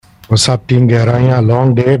What's up, Team Gehraiyaan?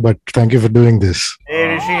 Long day, but thank you for doing this. Hey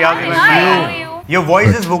Hrishi, how's it going? Your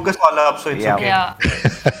voice is vocus all up, so it's okay. Yeah.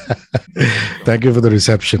 Thank you for the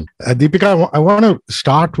reception. Deepika, I want to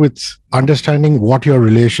start with understanding what your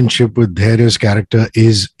relationship with Dhairya's character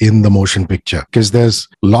is in the motion picture, because there's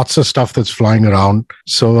lots of stuff that's flying around.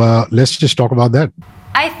 So let's just talk about that.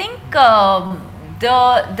 I think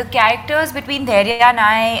the characters between Dhairya and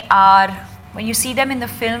I are, when you see them in the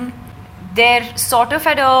film, they're sort of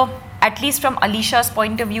at least from Alisha's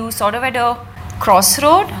point of view, sort of at a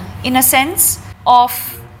crossroad in a sense of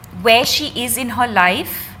where she is in her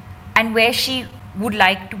life and where she would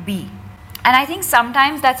like to be. And I think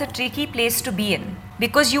sometimes that's a tricky place to be in,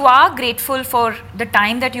 because you are grateful for the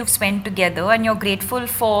time that you've spent together and you're grateful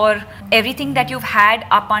for everything that you've had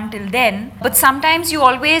up until then. But sometimes you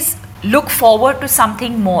always look forward to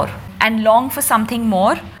something more and long for something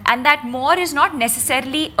more. And that more is not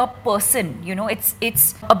necessarily a person,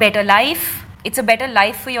 it's a better life. It's a better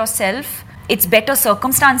life for yourself. It's better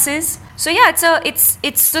circumstances. So yeah,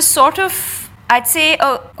 it's the sort of, I'd say,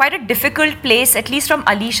 quite a difficult place, at least from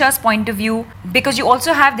Alisha's point of view, because you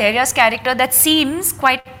also have Dhairya's character that seems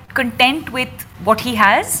quite content with what he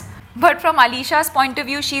has. But from Alisha's point of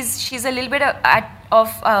view, she's a little bit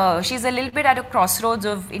she's a little bit at a crossroads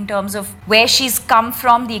in terms of where she's come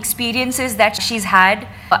from, the experiences that she's had,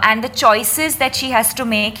 and the choices that she has to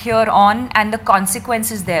make here on, and the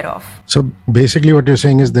consequences thereof. So basically, what you're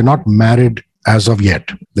saying is they're not married as of yet.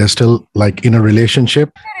 They're still like in a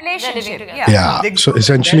relationship. Yeah. So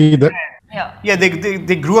essentially,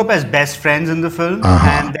 they grew up as best friends in the film,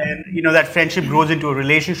 and then that friendship grows into a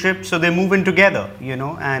relationship, so they move in together,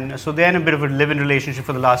 and so they're in a bit of a live-in relationship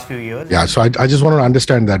for the last few years. Yeah, so I just want to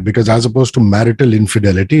understand that, because as opposed to marital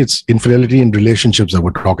infidelity, it's infidelity in relationships that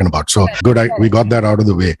we're talking about. So good, we got that out of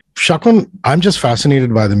the way. Shakun, I'm just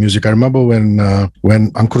fascinated by the music. I remember when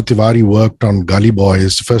Ankur Tiwari worked on Gully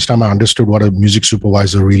Boys, the first time I understood what a music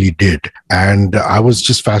supervisor really did. And I was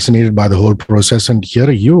just fascinated by the whole process. And here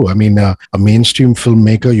are you, I mean, a mainstream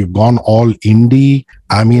filmmaker, you've gone all indie.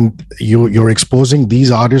 I mean, you're exposing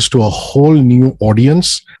these artists to a whole new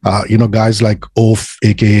audience. Guys like Oaf,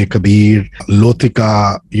 aka Kabir,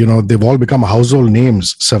 Lotika, they've all become household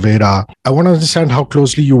names, Savera. I want to understand how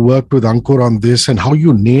closely you worked with Ankur on this and how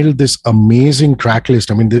you nailed this amazing track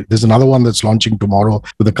list. I mean, there's another one that's launching tomorrow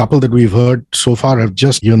with a couple that we've heard so far have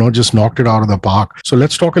just knocked it out of the park. So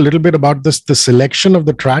let's talk a little bit about this, the selection of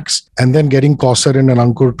the tracks, and then getting Kausar and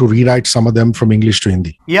Ankur to rewrite some of them from English to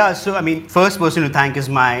Hindi. Yeah, so I mean, first person to thank is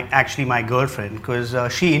my girlfriend, because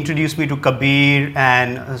she introduced me to Kabir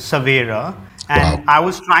and Savera, and I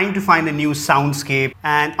was trying to find a new soundscape,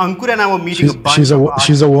 and Ankur and I were meeting a bunch of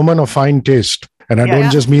she's a woman of fine taste, and I don't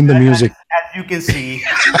just mean the music. As you can see.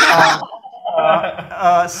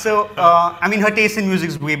 I mean, her taste in music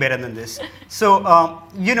is way better than this. So,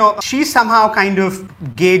 she somehow kind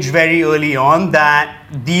of gauged very early on that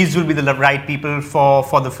these will be the right people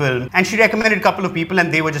for the film. And she recommended a couple of people,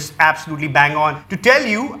 and they were just absolutely bang on. To tell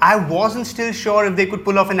you, I wasn't still sure if they could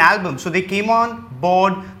pull off an album. So they came on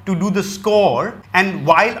board to do the score. And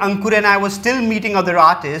while Ankur and I were still meeting other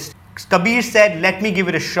artists, Kabir said, let me give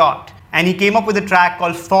it a shot. And he came up with a track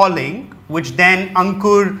called Falling, which then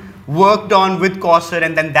Ankur worked on with Kausar,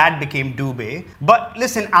 and then that became Dubey. But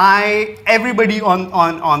listen, everybody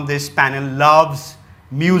on this panel loves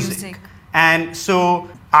music. And so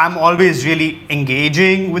I'm always really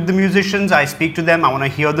engaging with the musicians. I speak to them. I want to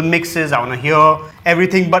hear the mixes. I want to hear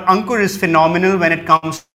everything. But Ankur is phenomenal when it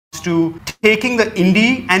comes to taking the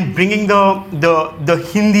indie and bringing the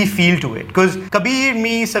Hindi feel to it. Because Kabir,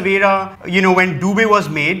 me, Savera, when Dubey was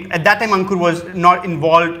made, at that time Ankur was not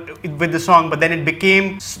involved with the song, but then it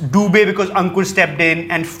became Dubey because Ankur stepped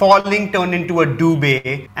in, and Falling turned into a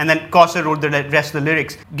Dubey, and then Kausar wrote the rest of the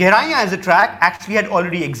lyrics. Gehraiyaan as a track actually had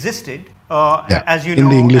already existed, as you know, in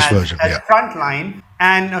the English version, as Frontline.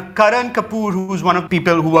 And Karan Kapoor, who's one of the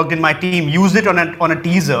people who worked in my team, used it on a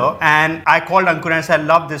teaser. And I called Ankur and I said, I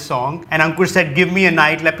love this song. And Ankur said, give me a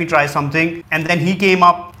night, let me try something. And then he came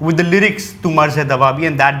up with the lyrics to Marz Hai Dawabi,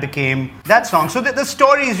 and that became that song. So the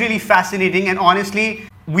story is really fascinating. And honestly,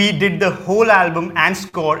 we did the whole album and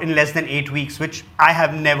score in less than 8 weeks, which I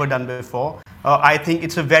have never done before. I think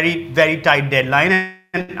it's a very, very tight deadline.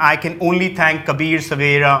 And I can only thank Kabir,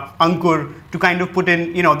 Savera, Ankur to kind of put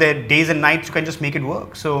in, their days and nights to kind of just make it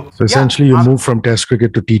work. So essentially you moved from Test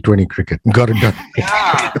cricket to T20 cricket. Got it done.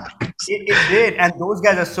 Yeah, it did. And those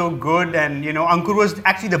guys are so good. And, Ankur was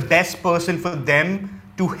actually the best person for them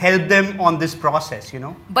to help them on this process,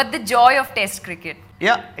 But the joy of Test cricket.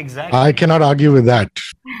 Yeah, exactly. I cannot argue with that.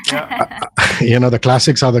 Yeah. The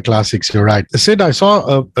classics are the classics. You're right. Sid, I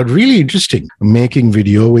saw a really interesting making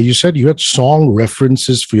video where you said you had song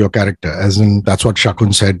references for your character, as in that's what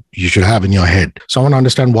Shakun said you should have in your head. So I want to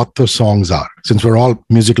understand what those songs are, since we're all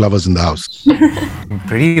music lovers in the house.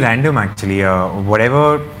 Pretty random, actually.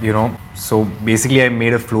 Whatever, so basically I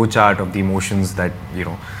made a flow chart of the emotions that,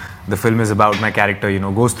 the film is about, my character,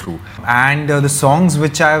 goes through. And the songs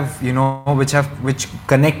which which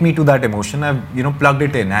connect me to that emotion, I've, plugged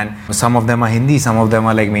it in. And some of them are Hindi, some of them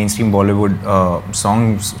are like mainstream Bollywood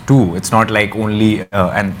songs too. It's not like only,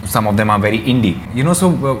 and some of them are very indie. So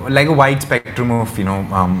like a wide spectrum of,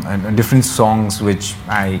 different songs which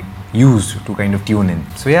I use to kind of tune in.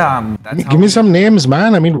 So yeah. Give me some names,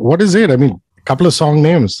 man. I mean, what is it? I mean, a couple of song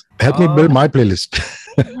names. Help me build my playlist.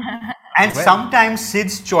 And sometimes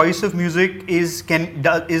Sid's choice of music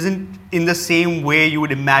isn't in the same way you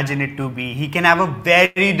would imagine it to be. He can have a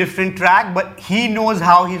very different track, but he knows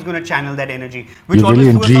how he's going to channel that energy. Which you really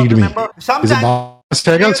intrigued me. Sometimes is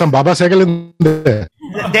it some Baba Sehgal in there?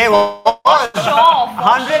 There was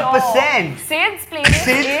 100%. Sid's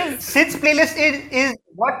playlist is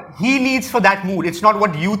what he needs for that mood. It's not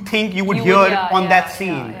what you think you would hear on that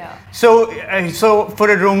scene. So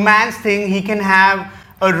for a romance thing, he can have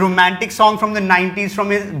a romantic song from the 90s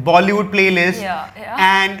from his Bollywood playlist.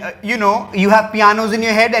 And, you have pianos in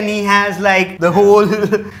your head and he has like the whole...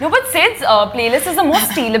 No, but Sid's playlist is the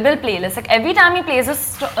most stealable playlist. Like every time he plays a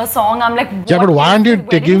song, I'm like, yeah, but why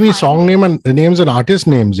don't you give me song names and artist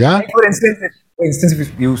names, yeah? Like for instance,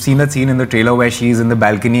 if you've seen that scene in the trailer where she's in the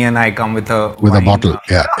balcony and I come with a bottle.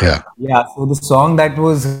 Yeah. Yeah, so the song that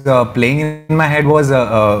was playing in my head was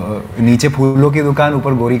Niche Phoolon Ki Dukaan,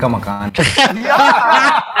 Upar Gori Ka Makaan. That's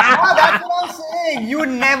what I'm saying. You would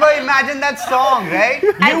never imagine that song, right?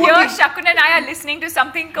 And here Shakun and I are listening to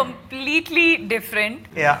something completely different.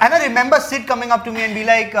 Yeah, and I remember Sid coming up to me and be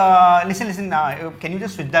like, listen, can you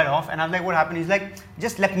just switch that off? And I was like, what happened? He's like,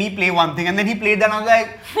 just let me play one thing. And then he played that and I was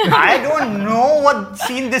like, I don't know what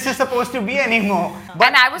scene this is supposed to be anymore. But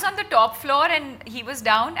and I was on the top floor and he was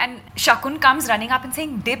down and Shakun comes running up and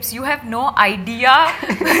saying, Dips, you have no idea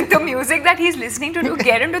the music that he's listening to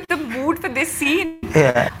get into the mood for this scene.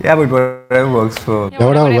 Yeah, but whatever works for... Yeah,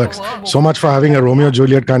 whatever works. So much for having a Romeo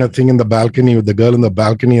Juliet kind of thing in the balcony with the girl in the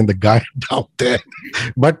balcony and the guy down there.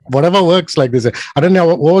 But whatever works like this. I don't know,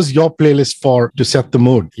 what was your playlist for to set the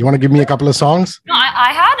mood? You want to give me a couple of songs? No,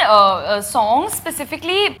 I had a song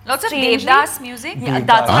specifically. Lots of Devdas music. Yeah,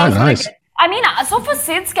 that's nice. I mean, so for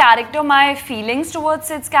Sid's character, my feelings towards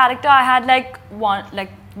Sid's character, I had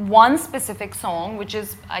one specific song, which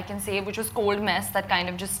was Cold Mess, that kind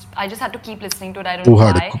of I just had to keep listening to it. I don't know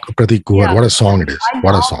why. Pratik Kuhad, yeah. What a song it is.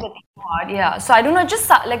 What a song. Yeah, so I don't know, just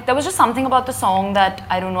like there was just something about the song that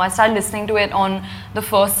I don't know. I started listening to it on the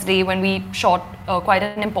first day when we shot quite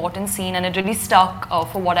an important scene, and it really stuck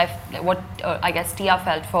for what I guess Tia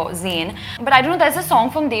felt for Zayn. But I don't know, there's a song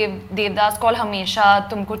from Devdas called Hamesha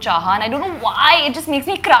Tumko Chaha, and I don't know why it just makes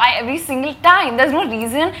me cry every single time. There's no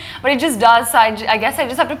reason, but it just does. So I guess I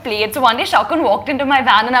just have to play it. So one day Shakun walked into my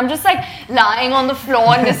van and I'm just like lying on the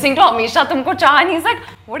floor and listening to Hamesha Tumko Chaha, and he's like,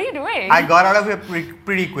 "What are you doing?" I got out of here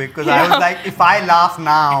pretty quick because I was like, if I laugh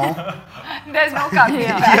now, there's no coming.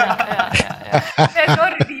 There's no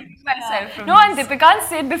redeeming myself from this. And Deepika and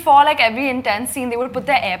Sid, before like every intense scene, they would put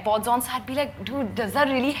their AirPods on. So I'd be like, dude, does that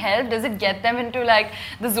really help? Does it get them into like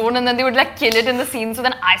the zone? And then they would like kill it in the scene. So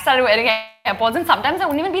then I started wearing AirPods, and sometimes I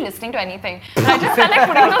wouldn't even be listening to anything. But I just felt like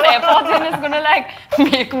putting those AirPods in is gonna like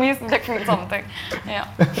make me like feel something. Yeah.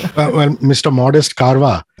 Well, Mr. Modest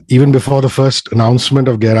Karwa, even before the first announcement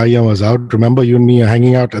of K-Gehraiyaan was out, remember you and me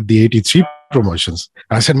hanging out at the 83 promotions.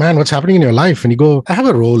 And I said, man, what's happening in your life? And you go, I have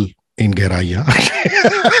a role in K-Gehraiyaan.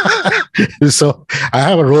 So I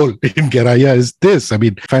have a role in K-Gehraiyaan is this. I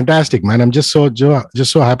mean, fantastic, man. I'm just so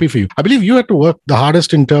happy for you. I believe you had to work the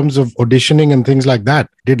hardest in terms of auditioning and things like that.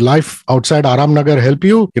 Did life outside Aram Nagar help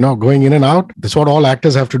you? Going in and out? That's what all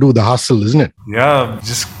actors have to do, the hustle, isn't it? Yeah,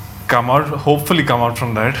 just hopefully come out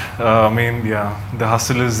from that. The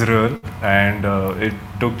hustle is real, and it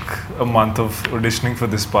took a month of auditioning for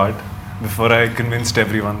this part before I convinced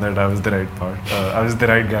everyone that I was the right part. I was the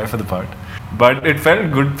right guy for the part. But it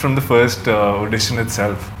felt good from the first audition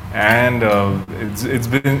itself, and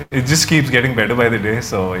it just keeps getting better by the day.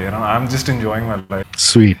 So I'm just enjoying my life.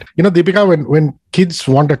 Sweet. Deepika, when kids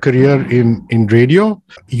want a career in radio,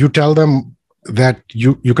 you tell them that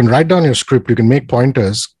you can write down your script, you can make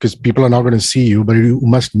pointers because people are not going to see you, but you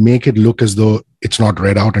must make it look as though it's not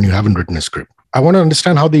read out and you haven't written a script. I want to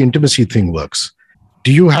understand how the intimacy thing works.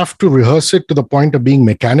 Do you have to rehearse it to the point of being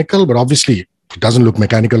mechanical? But obviously, it doesn't look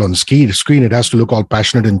mechanical on screen. It has to look all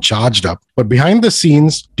passionate and charged up. But behind the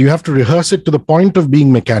scenes, do you have to rehearse it to the point of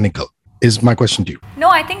being mechanical? Is my question to you. No,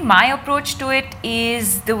 I think my approach to it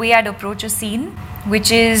is the way I'd approach a scene,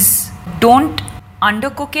 which is don't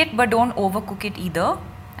undercook it, but don't overcook it either.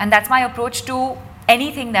 And that's my approach to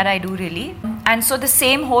anything that I do, really. And so the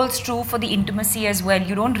same holds true for the intimacy as well.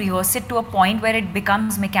 You don't rehearse it to a point where it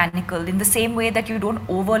becomes mechanical, in the same way that you don't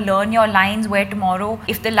overlearn your lines, where tomorrow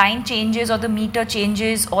if the line changes or the meter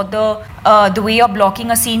changes or the way you're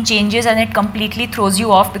blocking a scene changes and it completely throws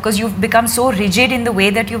you off because you've become so rigid in the way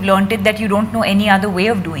that you've learnt it that you don't know any other way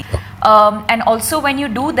of doing it. And also when you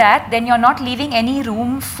do that, then you're not leaving any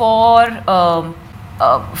room for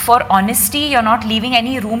honesty. You're not leaving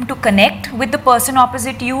any room to connect with the person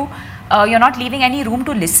opposite you. You're not leaving any room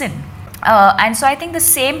to listen. And so I think the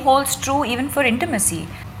same holds true even for intimacy.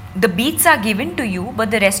 The beats are given to you,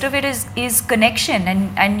 but the rest of it is connection,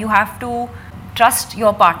 and you have to trust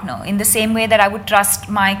your partner in the same way that I would trust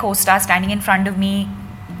my co-star standing in front of me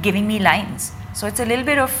giving me lines. So it's a little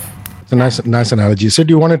bit of... It's a nice analogy. Sid,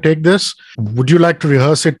 do you want to take this? Would you like to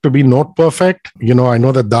rehearse it to be note perfect? You know, I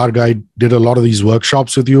know that Dar guy did a lot of these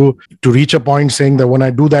workshops with you to reach a point saying that when I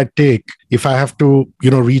do that take, if I have to,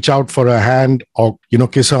 reach out for a hand or,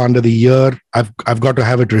 kiss her under the ear, I've got to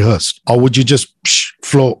have it rehearsed. Or would you just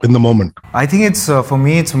flow in the moment? I think it's, for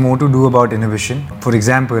me, it's more to do about inhibition. For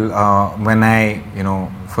example, when I,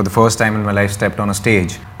 for the first time in my life stepped on a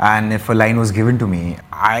stage, and if a line was given to me,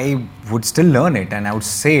 I would still learn it and I would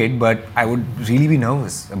say it, but I would really be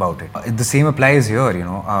nervous about it. The same applies here,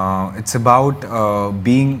 it's about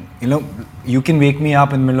being, you can wake me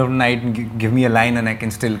up in the middle of the night and give me a line and I can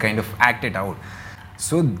still kind of act it out.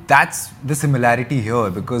 So that's the similarity here,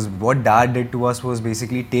 because what Dad did to us was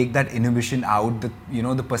basically take that inhibition out,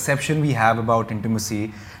 the perception we have about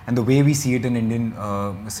intimacy and the way we see it in Indian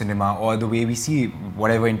cinema, or the way we see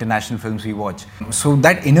whatever international films we watch. So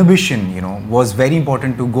that inhibition, was very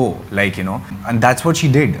important to go, and that's what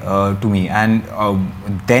she did to me. And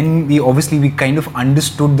then we kind of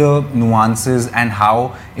understood the nuances and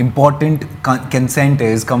how important consent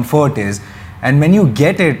is, comfort is. And when you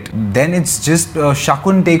get it, then it's just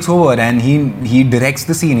Shakun takes over and he directs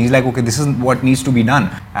the scene. He's like, okay, this is what needs to be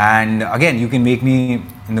done. And again, you can make me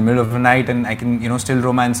in the middle of the night and I can, still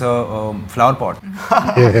romance a flower pot.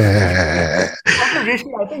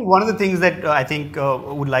 Hrishi, I think one of the things that I think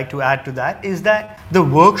would like to add to that is that the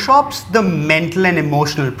workshops, the mental and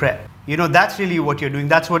emotional prep, that's really what you're doing.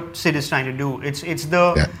 That's what Sid is trying to do.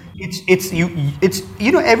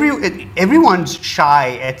 Everyone's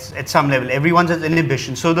shy at some level. Everyone's has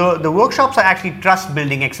inhibition. So the workshops are actually trust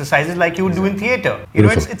building exercises like you would do in theater.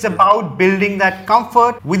 It's about building that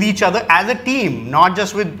comfort with each other as a team, not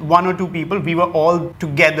just with one or two people. We were all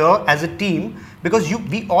together as a team, because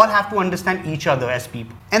we all have to understand each other as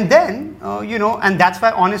people. And then, and that's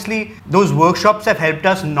why honestly, those workshops have helped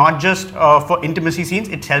us not just for intimacy scenes,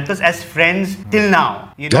 it's helped us as friends till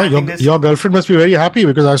now. Your girlfriend must be very happy,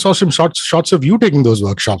 because I saw some shots of you taking those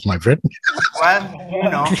workshops, my friend.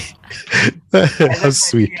 Well, That's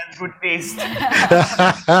sweet. Good taste.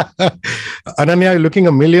 Ananya, you're looking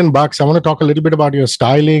 $1 million. I want to talk a little bit about your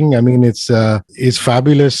styling. I mean, it's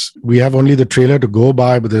fabulous. We have only the trailer to go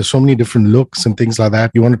by, but there's so many different looks and things like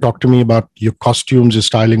that. You want to talk to me about your costumes, your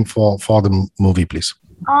styling for the movie, please?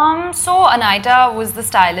 So Anaita was the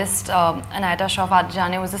stylist, Anaita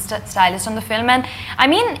Shawat was the stylist on the film, and I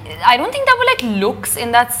mean, I don't think there were like looks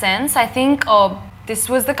in that sense. I think this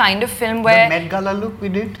was the kind of film where... The Met Gala look we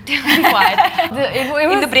did? Quiet. It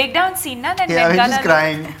was in the breakdown scene, na? That yeah, Met I was Gala just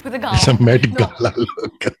crying. With a gown. It's a Met Gala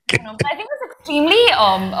look. Okay. I think it was extremely,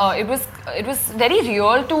 it was very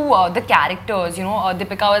real to the characters,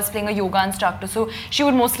 Deepika was playing a yoga instructor, so she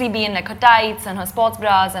would mostly be in like her tights and her sports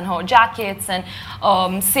bras and her jackets, and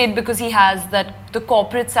Sid, because he has the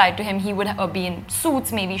corporate side to him, he would be in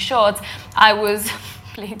suits, maybe shirts. I was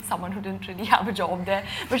playing someone who didn't really have a job there,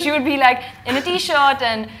 but she would be like in a t-shirt,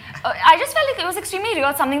 and I just felt like it was extremely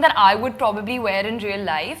real, something that I would probably wear in real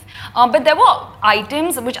life, but there were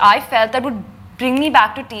items which I felt that would bring me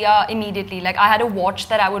back to Tia immediately. Like I had a watch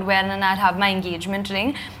that I would wear and I'd have my engagement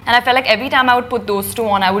ring, and I felt like every time I would put those two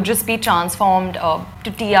on, I would just be transformed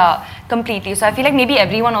to Tia completely. So I feel like maybe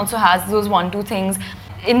everyone also has those 1-2 things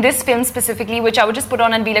in this film specifically, which I would just put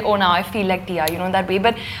on and be like, oh, now I feel like Tia, that way.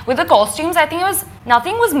 But with the costumes, I think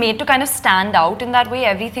nothing was made to kind of stand out in that way.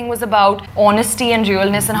 Everything was about honesty and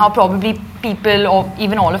realness, and how probably people or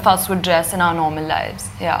even all of us would dress in our normal lives.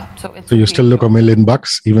 Yeah. So you still look $1 million,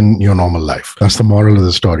 even your normal life. That's the moral of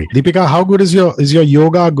the story. Deepika, how good is your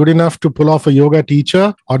yoga good enough to pull off a yoga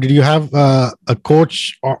teacher, or did you have a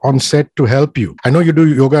coach on set to help you? I know you do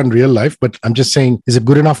yoga in real life, but I'm just saying, is it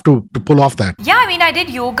good enough to pull off that? Yeah, I mean, I did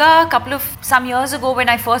yoga some years ago when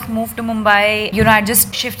I first moved to Mumbai. I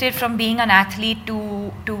just shifted from being an athlete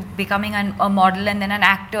to becoming a model and then an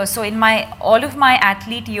actor. So in all of my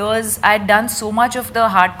athlete years, I had done so much of the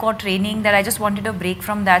hardcore training that I just wanted a break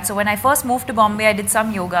from that. So when I first moved to Bombay, I did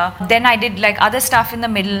some yoga. Then I did like other stuff in the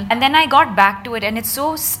middle. And then I got back to it. And it's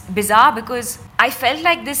so bizarre because I felt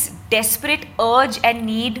like this desperate urge and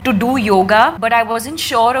need to do yoga, but I wasn't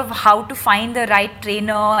sure of how to find the right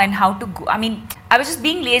trainer and how to go. I mean, I was just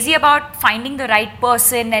being lazy about finding the right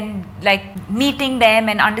person and like meeting them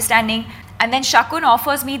and understanding. And then Shakun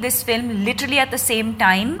offers me this film literally at the same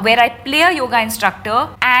time where I play a yoga instructor,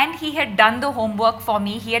 and he had done the homework for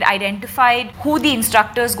me. He had identified who the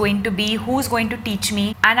instructor is going to be, who's going to teach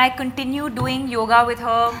me, and I continue doing yoga with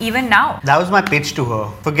her even now. That was my pitch to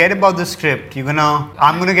her. Forget about the script.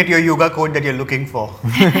 I'm gonna get your yoga coach that you're looking for.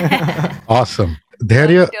 Awesome.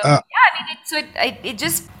 Dhairya,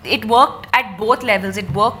 it worked at both levels. It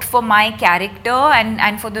worked for my character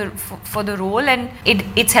and for the role, and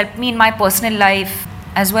it's helped me in my personal life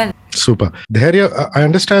as well. Super. Dhairya, I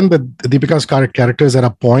understand that Deepika's character is at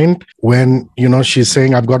a point when, she's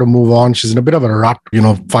saying, I've got to move on. She's in a bit of a rut,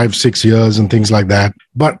 5-6 years and things like that.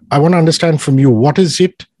 But I want to understand from you, what is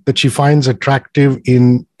it that she finds attractive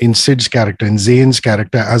in Sid's character, in Zayn's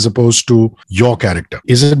character, as opposed to your character?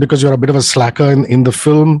 Is it because you're a bit of a slacker in the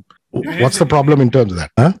film? What's the problem in terms of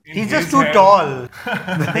that? Huh? He's just too tall.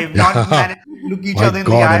 They've not managed to look each other in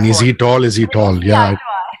the eye. And is he tall? Is he tall? Yeah.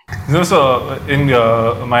 No, so in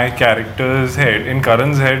my character's head, in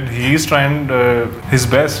Karan's head, he's trying his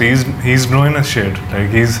best. He's doing a shit. Like,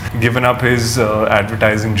 he's given up his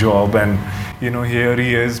advertising job, and here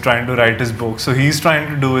he is trying to write his book. So he's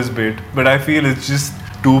trying to do his bit. But I feel it's just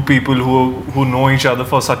two people who know each other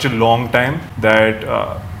for such a long time that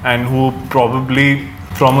and who probably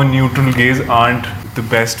from a neutral gaze aren't the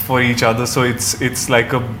best for each other. So it's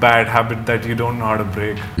like a bad habit that you don't know how to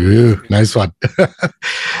break. Yeah, nice one.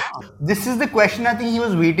 This is the question I think he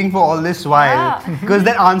was waiting for all this while. Because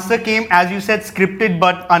that answer came, as you said, scripted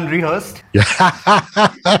but unrehearsed.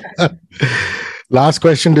 Last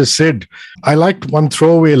question to Sid. I liked one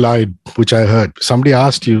throwaway line, which I heard. Somebody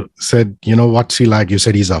asked you, said, what's he like? You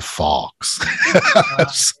said he's a fox.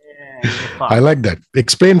 I like that.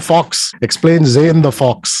 Explain fox. Explain Zayn the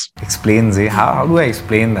fox. Explain Zayn. How do I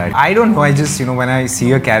explain that? I don't know. I just, when I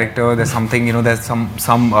see a character, there's something, there's some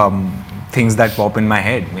things that pop in my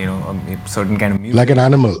head, a certain kind of music. Like an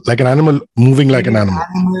animal moving like an animal.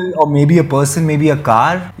 Or maybe a person, maybe a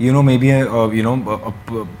car, maybe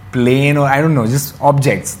a plane, or I don't know, just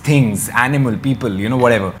objects, things, animal, people,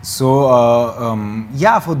 whatever. So,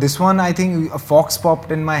 for this one, I think a fox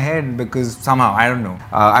popped in my head because somehow, I don't know,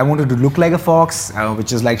 I wanted to look like a fox,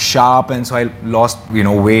 which is like sharp, and so I lost,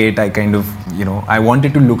 weight. I kind of, I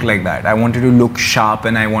wanted to look like that. I wanted to look sharp,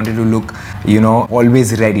 and I wanted to look,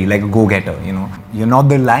 always ready, like a go-getter, You're not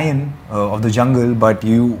the lion of the jungle, but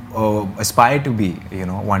you aspire to be,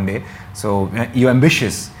 one day. So, you're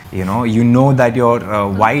ambitious. You know that you're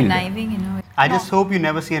wild. Conniving, I just hope you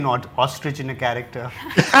never see an ostrich in a character.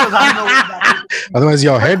 Because I know what that is. Otherwise,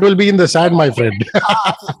 your head will be in the sand, my friend.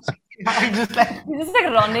 He's just like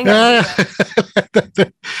running.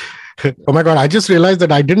 Oh my God, I just realized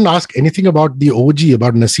that I didn't ask anything about the OG,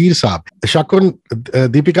 about Nasir Saab. Shakun,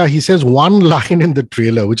 Deepika, he says one line in the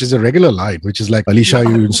trailer, which is a regular line, which is like, Alisha,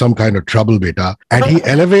 you're in some kind of trouble, beta. And he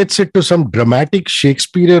elevates it to some dramatic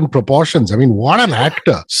Shakespearean proportions. I mean, what an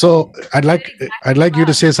actor. So I'd like you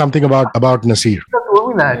to say something about Nasir.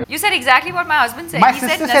 You said exactly what my husband said. My he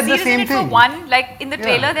sister said said the Nasir is in same it thing. for one, like in the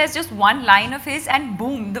trailer, there's just one line of his, and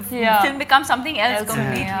boom, the film becomes something else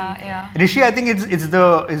completely. Rishi, I think it's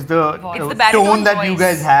the tone that you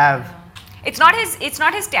guys have. It's not his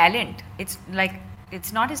talent. It's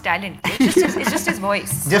not his talent. It's just his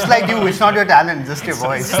voice. Just like you, it's not your talent, just your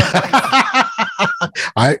voice.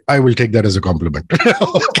 I will take that as a compliment.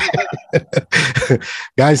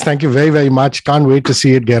 Guys, thank you very, very much. Can't wait to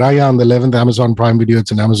see it. K-Gehraiyaan on the 11th, Amazon Prime Video.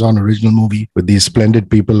 It's an Amazon original movie with these splendid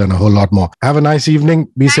people and a whole lot more. Have a nice evening.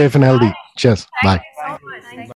 Be safe and healthy. Cheers. Bye.